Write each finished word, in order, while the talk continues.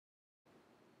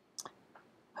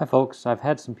Hi folks, I've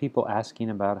had some people asking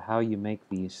about how you make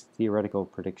these theoretical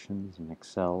predictions in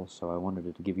Excel, so I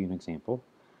wanted to give you an example.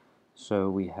 So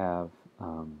we have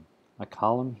a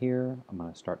column here. I'm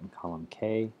going to start in column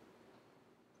K,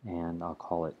 and I'll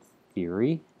call it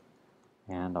theory,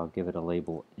 and I'll give it a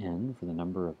label N for the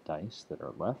number of dice that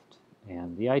are left.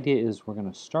 And the idea is we're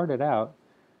going to start it out.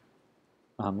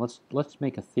 Let's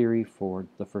make a theory for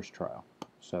the first trial.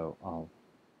 So I'll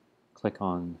click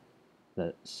on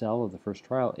the cell of the first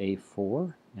trial,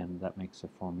 A4, and that makes a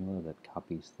formula that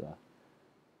copies the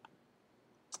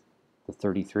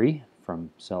 33 from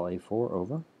cell A4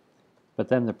 over. But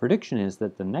then the prediction is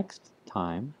that the next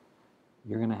time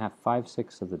you're going to have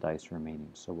 5/6 of the dice remaining.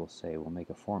 So we'll make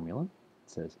a formula.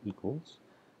 It says equals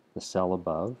the cell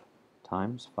above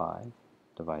times 5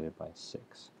 divided by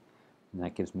 6. And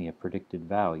that gives me a predicted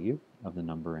value of the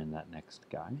number in that next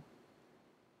guy.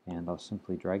 And I'll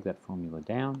simply drag that formula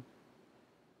down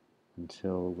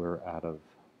until we're out of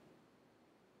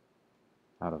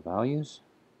values.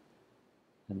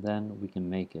 And then we can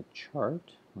make a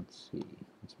chart. Let's see,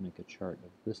 let's make a chart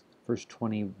of this first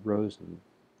 20 rows of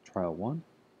trial 1.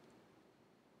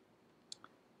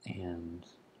 And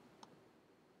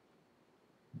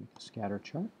make a scatter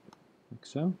chart, like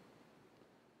so.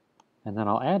 And then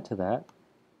I'll add to that.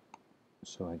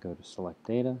 So I go to select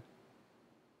data,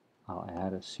 I'll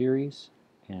add a series,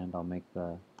 and I'll make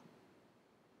the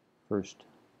first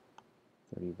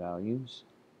 30 values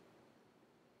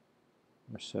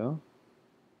or so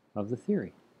of the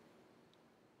theory.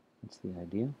 That's the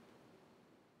idea.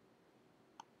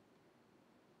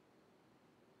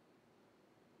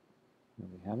 There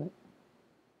we have it.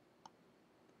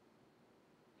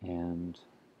 And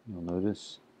you'll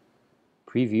notice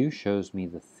preview shows me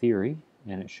the theory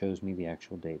and it shows me the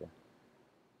actual data.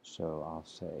 So I'll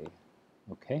say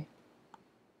OK.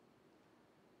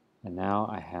 And now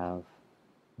I have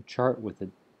a chart with the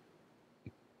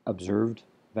observed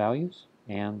values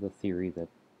and the theory that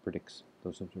predicts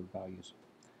those observed values.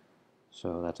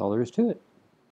 So that's all there is to it.